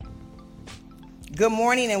Good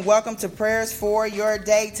morning and welcome to Prayers for Your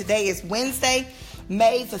Day. Today is Wednesday,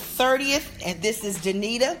 May the 30th, and this is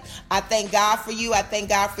Janita. I thank God for you. I thank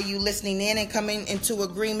God for you listening in and coming into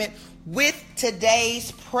agreement with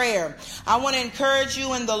today's prayer. I want to encourage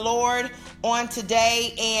you in the Lord on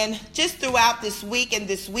today and just throughout this week and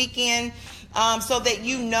this weekend. So that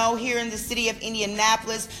you know, here in the city of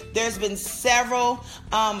Indianapolis, there's been several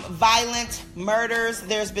violent murders.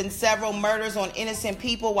 There's been several murders on innocent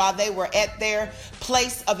people while they were at their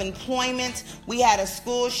place of employment. We had a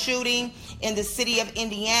school shooting in the city of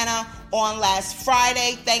Indiana on last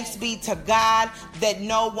Friday. Thanks be to God that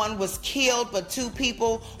no one was killed, but 2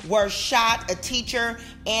 people were shot, a teacher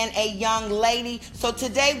and a young lady. So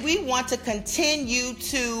today we want to continue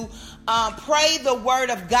to pray the word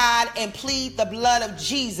of God and plead the blood of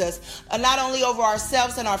Jesus, not only over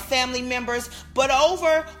ourselves and our family members, but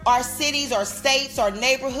over our cities, our states, our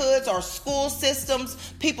neighborhoods, our school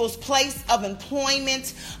systems, people's place of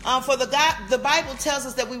employment. For the Bible tells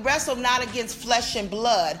us that we wrestle not against flesh and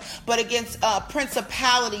blood, but against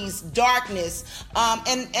principalities, darkness.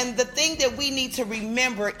 And the thing that we need to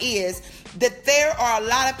remember is that there are a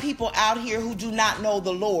lot of people out here who do not know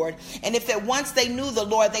the Lord. And if at once they knew the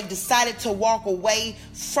Lord, they decided to walk away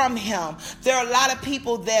from him. There are a lot of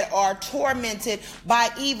people that are tormented by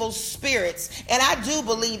evil spirits. And I do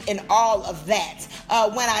believe in all of that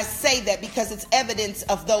when I say that, because it's evidence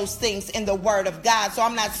of those things in the word of God. So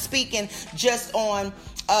I'm not speaking just on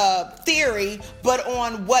theory, but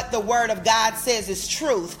on what the word of God says is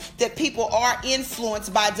truth, that people are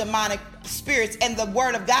influenced by demonic spirits, and the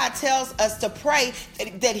word of God tells us to pray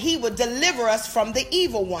that he would deliver us from the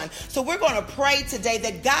evil one. So we're going to pray today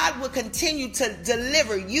that God will continue to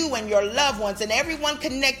deliver you and your loved ones and everyone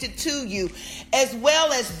connected to you, as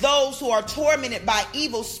well as those who are tormented by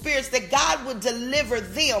evil spirits, that God would deliver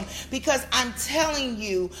them. Because I'm telling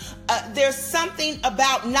you, there's something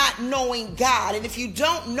about not knowing God. And if you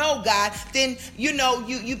don't know God, then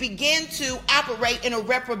you begin to operate in a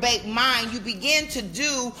reprobate mind. You begin to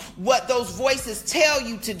do what those voices tell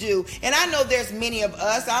you to do. And I know there's many of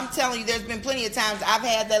us. I'm telling you, there's been plenty of times I've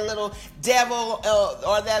had that little devil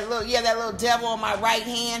or that little devil on my right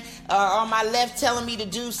hand or on my left telling me to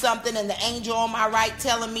do something, and the angel on my right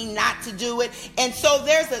telling me not to do it. And so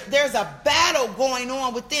there's a battle going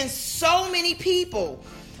on within so many people,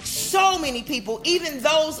 even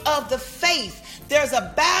those of the faith. There's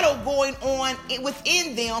a battle going on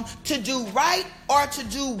within them to do right or to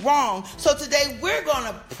do wrong. So today we're going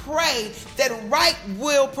to pray that right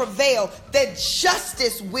will prevail, that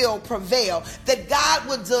justice will prevail, that God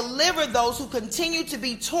will deliver those who continue to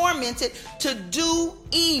be tormented to do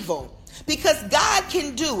evil, because God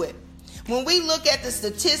can do it. When we look at the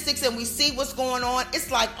statistics and we see what's going on,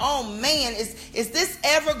 it's like, oh man, is this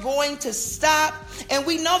ever going to stop? And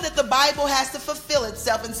we know that the Bible has to fulfill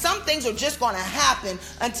itself, and some things are just going to happen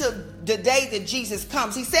until the day that Jesus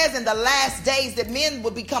comes. He says in the last days that men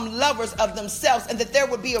will become lovers of themselves, and that there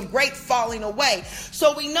will be a great falling away.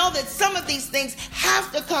 So we know that some of these things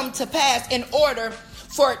have to come to pass in order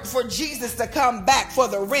for Jesus to come back, for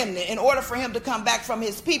the remnant, in order for him to come back from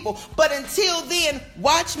his people. But until then,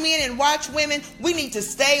 watch men and watch women, we need to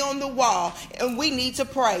stay on the wall and we need to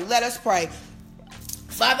pray. Let us pray.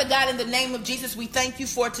 Father God, in the name of Jesus, we thank you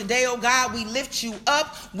for today, oh God. We lift you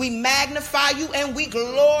up, we magnify you, and we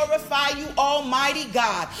glorify you, Almighty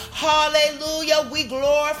God. Hallelujah. We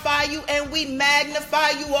glorify you and we magnify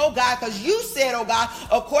you, oh God, because you said, oh God,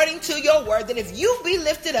 according to your word, that if you be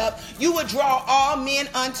lifted up, you would draw all men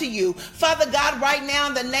unto you. Father God, right now,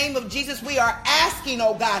 in the name of Jesus, we are asking,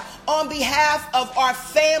 oh God, on behalf of our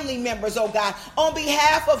family members, oh God, on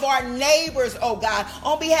behalf of our neighbors, oh God,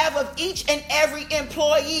 on behalf of each and every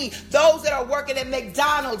employee, those that are working at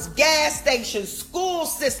McDonald's, gas stations, school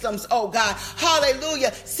systems, oh God,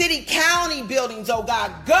 hallelujah, city, county buildings, oh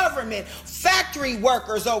God, government, factory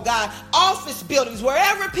workers, oh God, office buildings,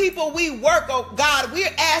 wherever people we work, oh God, we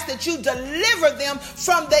ask that you deliver them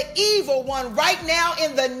from the evil one right now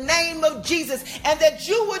in the name of Jesus, and that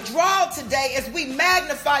you would draw today as we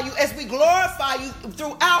magnify you, as we glorify you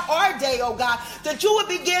throughout our day, oh God, that you would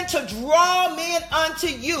begin to draw men unto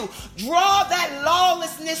you, draw that lawlessness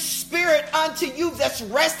spirit unto you that's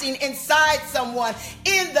resting inside someone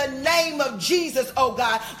in the name of Jesus, oh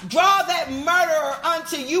God. Draw that murderer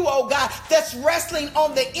unto you, oh God, that's wrestling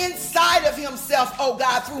on the inside of himself, oh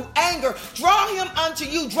God, through anger. Draw him unto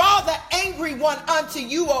you. Draw the angry one unto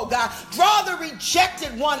you, oh God. Draw the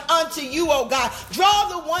rejected one unto you, oh God. Draw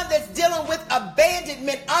the one that's dealing with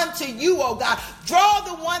abandonment unto you, oh God. Draw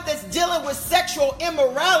the one that's dealing with sexual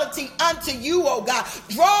immorality unto you, oh God.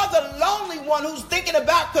 Draw the lonely one who's thinking thinking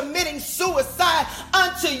about committing suicide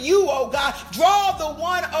unto you, oh God. Draw the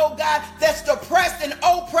one, oh God, that's depressed and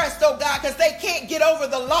oppressed, oh God, because they can't get over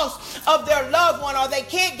the loss of their loved one, or they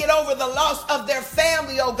can't get over the loss of their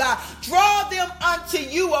family, oh God. Draw them unto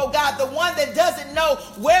you, oh God, the one that doesn't know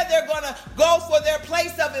where they're going to go for their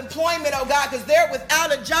place of employment, oh God, because they're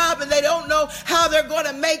without a job and they don't know how they're going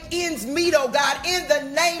to make ends meet, oh God. In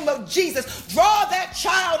the name of Jesus, draw that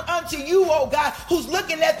child unto you, oh God, who's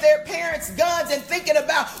looking at their parents' guns and thinking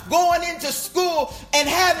about going into school and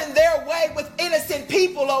having their way with innocent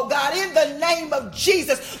people, oh God. In the name of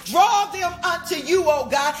Jesus, draw them unto you, oh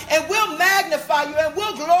God, and we'll magnify you and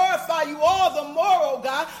we'll glorify you all the more, oh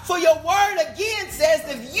God. For your word again says,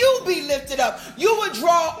 if you be lifted up, you would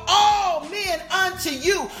draw all men unto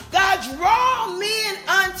you. God, draw men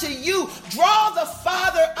unto you. Draw the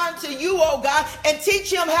father unto you, oh God, and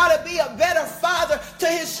teach him how to be a better father to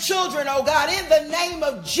his children, oh God, in the name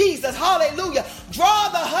of Jesus. Hallelujah. Draw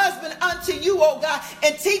the husband unto you, oh God,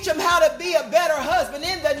 and teach him how to be a better husband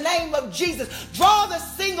in the name of Jesus. Draw the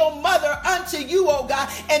single mother unto you, oh God,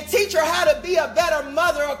 and teach her how to be a better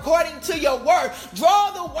mother according to your word.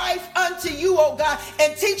 Draw the wife unto you, oh God,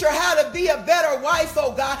 and teach her how to be a better wife,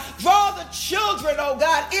 oh God. Draw the children, oh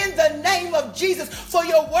God, in the name of Jesus. For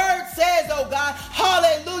your word says, oh God,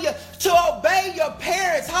 hallelujah, to obey your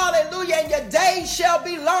parents, hallelujah, and your days shall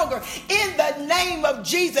be longer. In the name of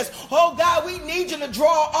Jesus, oh God, we need you to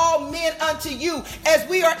draw all men unto you as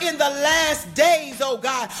we are in the last days, oh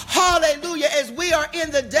God, hallelujah, as we are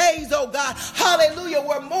in the days, oh God, hallelujah,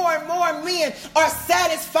 where more and more men are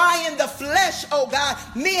satisfying the flesh, oh God,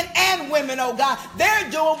 men and women, oh God. They're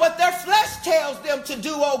doing what their flesh tells them to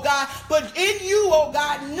do, oh God, but in you, oh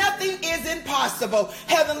God, nothing is impossible,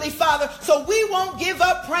 Heavenly Father. So we won't give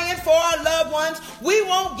up praying for our loved ones. We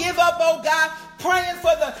won't give up, oh God, praying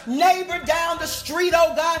for the neighbor down the street,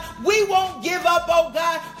 oh God. We won't give up, oh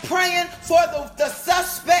God, praying for the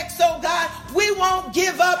suspects, oh God. We won't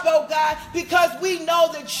give up, oh God, because we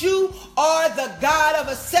know that you are the God of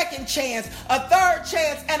a second chance, a third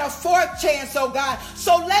chance, and a fourth chance, oh God.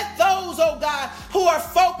 So let those, oh God, who are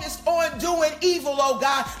focused on doing evil, oh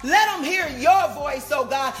God, let them hear your voice, oh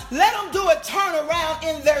God. Let them do a turnaround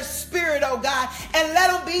in their spirit, oh God, and let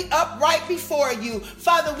them be upright before you.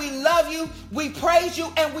 Father, we love you. We praise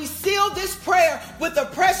you, and we seal this prayer with the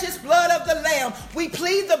precious blood of the Lamb. We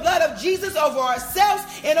plead the blood of Jesus over ourselves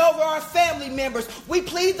and over our family members. We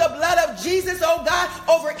plead the blood of Jesus, oh God,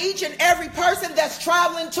 over each and every person that's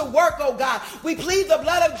traveling to work, oh God. We plead the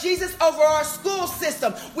blood of Jesus over our school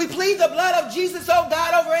system. We plead the blood of Jesus, oh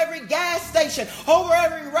God, over every gas station, over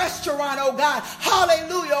every restaurant, oh God.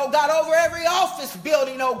 Hallelujah, oh God, over every office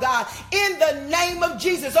building, oh God. In the name of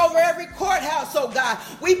Jesus, over every courthouse, oh God.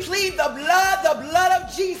 We plead the blood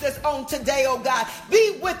of Jesus on today, oh God.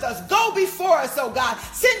 Be with us. Go before us, oh God.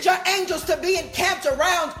 Send your angels to be encamped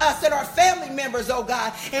around us and our family members, oh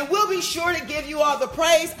God. And we'll be sure to give you all the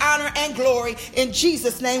praise, honor, and glory. In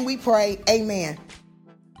Jesus' name we pray. Amen.